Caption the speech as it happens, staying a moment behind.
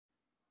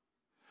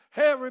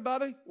Hey,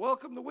 everybody.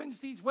 Welcome to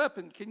Wednesday's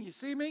Weapon. Can you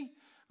see me?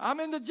 I'm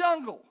in the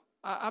jungle.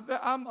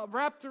 I'm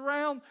wrapped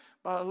around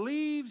by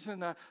leaves,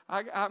 and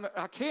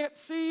I can't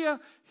see you.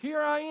 Here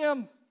I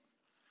am.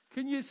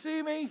 Can you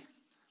see me?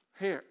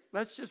 Here,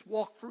 let's just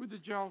walk through the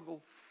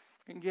jungle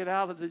and get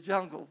out of the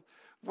jungle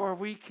where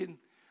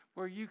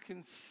you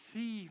can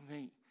see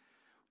me.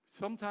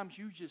 Sometimes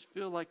you just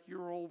feel like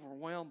you're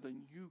overwhelmed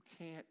and you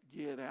can't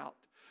get out.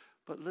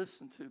 But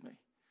listen to me.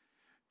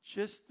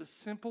 Just as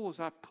simple as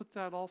I put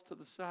that off to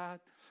the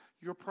side,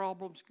 your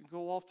problems can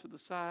go off to the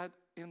side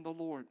in the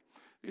Lord.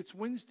 It's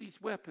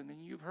Wednesday's Weapon,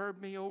 and you've heard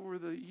me over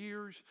the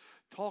years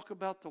talk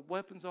about the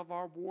weapons of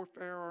our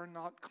warfare are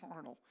not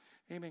carnal.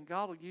 Amen.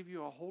 God will give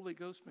you a Holy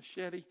Ghost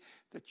machete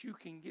that you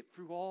can get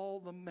through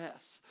all the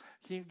mess.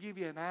 He'll give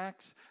you an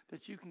axe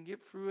that you can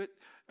get through it.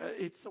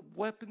 It's the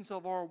weapons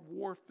of our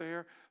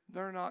warfare.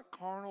 They're not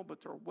carnal, but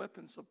they're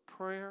weapons of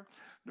prayer.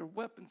 They're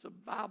weapons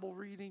of Bible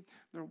reading.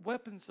 They're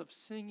weapons of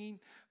singing.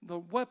 They're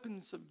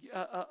weapons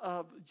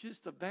of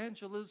just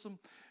evangelism.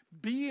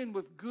 Being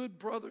with good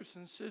brothers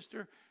and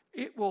sisters.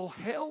 It will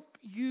help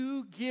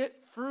you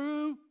get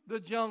through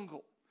the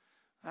jungle.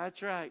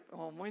 That's right,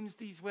 on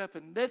Wednesday's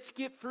Weapon. Let's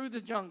get through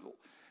the jungle.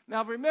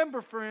 Now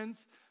remember,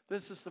 friends,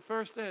 this is the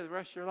first day of the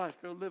rest of your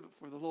life. Go live it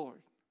for the Lord.